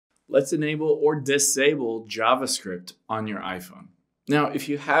let's enable or disable JavaScript on your iPhone. Now, if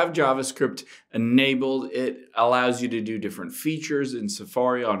you have JavaScript enabled, it allows you to do different features in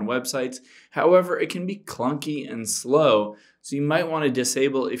Safari on websites. However, it can be clunky and slow, so you might want to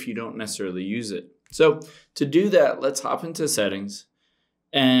disable if you don't necessarily use it. So to do that, let's hop into settings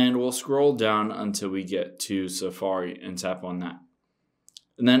and we'll scroll down until we get to Safari and tap on that.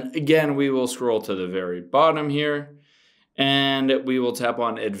 And then again, we will scroll to the very bottom here and we will tap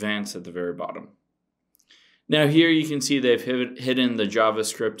on Advanced at the very bottom. Now here you can see they've hidden the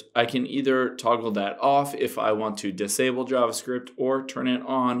JavaScript. I can either toggle that off if I want to disable JavaScript or turn it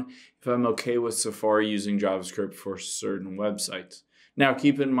on if I'm okay with Safari using JavaScript for certain websites. Now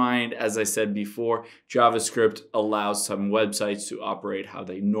keep in mind, as I said before, JavaScript allows some websites to operate how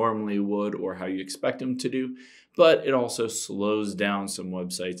they normally would or how you expect them to do, but it also slows down some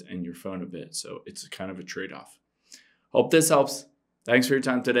websites and your phone a bit. So it's kind of a trade-off. Hope this helps. Thanks for your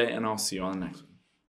time today, and I'll see you on the next one.